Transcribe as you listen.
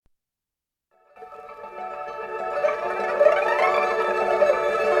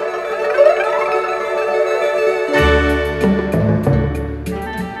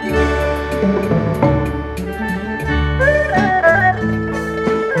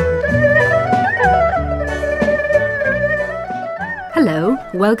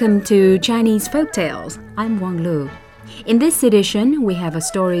Welcome to Chinese Folk Tales. I'm Wang Lu. In this edition, we have a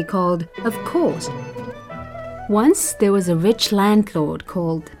story called Of Course. Once there was a rich landlord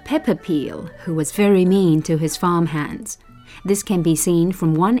called Pepper Peel who was very mean to his farmhands. This can be seen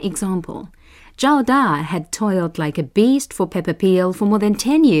from one example. Zhao had toiled like a beast for Pepper Peel for more than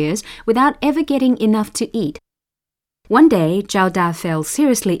 10 years without ever getting enough to eat. One day, Zhao fell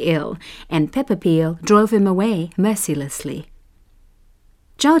seriously ill, and Pepper Peel drove him away mercilessly.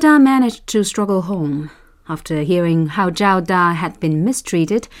 Zhao managed to struggle home. After hearing how Zhao had been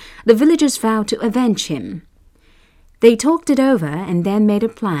mistreated, the villagers vowed to avenge him. They talked it over and then made a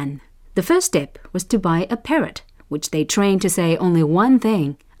plan. The first step was to buy a parrot, which they trained to say only one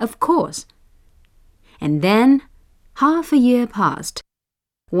thing, of course. And then, half a year passed.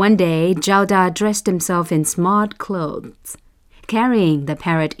 One day, Zhao dressed himself in smart clothes. Carrying the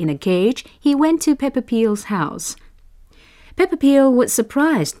parrot in a cage, he went to Pepper Peel's house. Pepper Peel was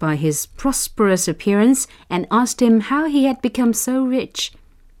surprised by his prosperous appearance and asked him how he had become so rich.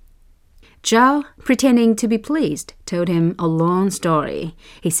 Zhao, pretending to be pleased, told him a long story.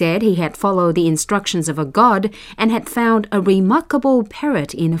 He said he had followed the instructions of a god and had found a remarkable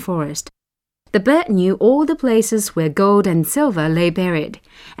parrot in a forest. The bird knew all the places where gold and silver lay buried,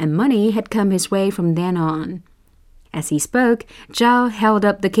 and money had come his way from then on. As he spoke, Zhao held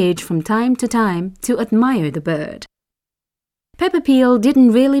up the cage from time to time to admire the bird. Pepper Peel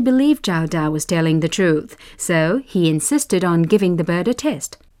didn't really believe Zhao was telling the truth, so he insisted on giving the bird a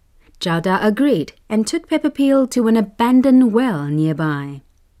test. Zhao agreed and took Pepper Peel to an abandoned well nearby.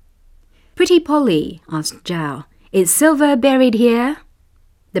 "Pretty Polly," asked Zhao, "is silver buried here?"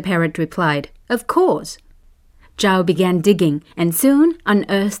 The parrot replied, "Of course." Zhao began digging and soon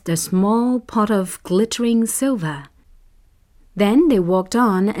unearthed a small pot of glittering silver. Then they walked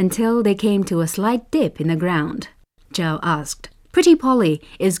on until they came to a slight dip in the ground. Zhao asked, "Pretty Polly,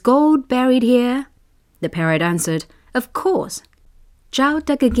 is gold buried here?" The parrot answered, "Of course." Zhao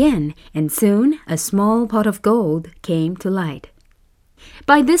dug again, and soon a small pot of gold came to light.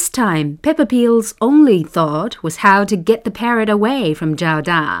 By this time, Pepper Peel's only thought was how to get the parrot away from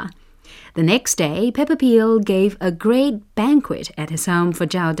Zhao. The next day, Pepper Peel gave a great banquet at his home for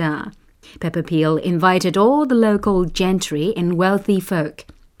Zhao. Pepper Peel invited all the local gentry and wealthy folk.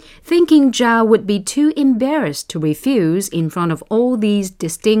 Thinking Zhao would be too embarrassed to refuse in front of all these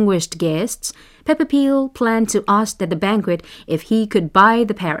distinguished guests, Pepper Peel planned to ask at the banquet if he could buy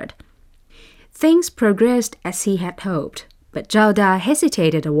the parrot. Things progressed as he had hoped, but Zhao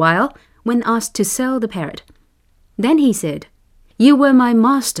hesitated a while when asked to sell the parrot. Then he said, "You were my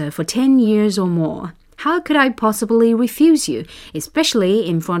master for 10 years or more. How could I possibly refuse you, especially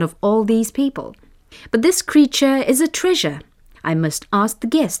in front of all these people? But this creature is a treasure. I must ask the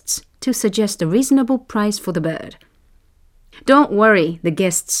guests to suggest a reasonable price for the bird." "Don't worry," the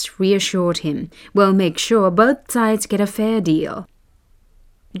guests reassured him. "We'll make sure both sides get a fair deal."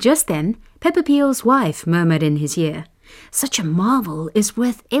 Just then, Pepper Peel's wife murmured in his ear, "Such a marvel is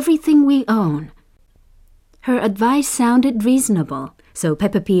worth everything we own." Her advice sounded reasonable, so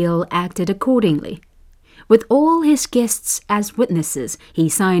Pepper Peel acted accordingly. With all his guests as witnesses, he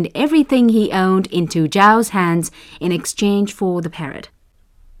signed everything he owned into Zhao's hands in exchange for the parrot.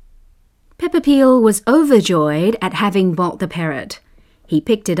 Pepper Peel was overjoyed at having bought the parrot. He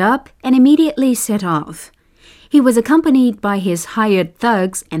picked it up and immediately set off. He was accompanied by his hired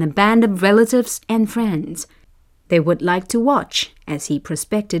thugs and a band of relatives and friends. They would like to watch as he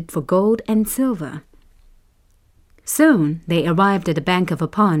prospected for gold and silver. Soon they arrived at the bank of a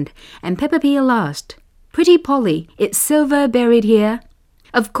pond, and Pepper Peel asked, "Pretty Polly, is silver buried here?"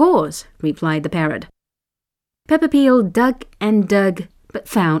 "Of course," replied the parrot. Pepper Peel dug and dug, but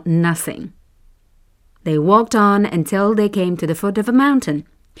found nothing. They walked on until they came to the foot of a mountain.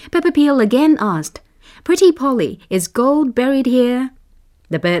 Pepper Peel again asked, "Pretty Polly, is gold buried here?"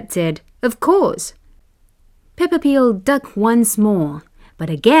 The bird said, "Of course." Pepper Peel dug once more, but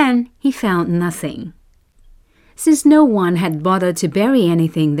again he found nothing. Since no one had bothered to bury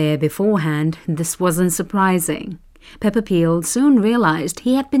anything there beforehand, this wasn't surprising. Pepper Peel soon realized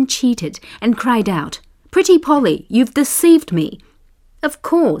he had been cheated and cried out, "Pretty Polly, you've deceived me." "Of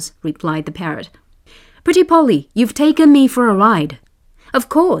course," replied the parrot. "Pretty Polly, you've taken me for a ride." "Of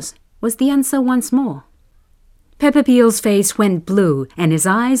course," was the answer once more. Pepper Peel's face went blue and his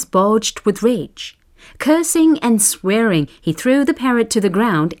eyes bulged with rage. Cursing and swearing, he threw the parrot to the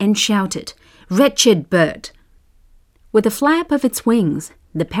ground and shouted, "Wretched bird!" With a flap of its wings,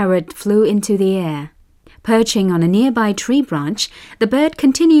 the parrot flew into the air. Perching on a nearby tree branch, the bird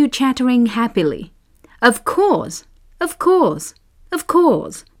continued chattering happily. "Of course! Of course! Of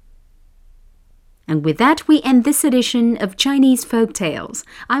course!" And with that, we end this edition of Chinese Folk Tales.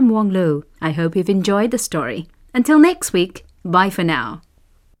 I'm Wang Lu. I hope you've enjoyed the story. Until next week, bye for now.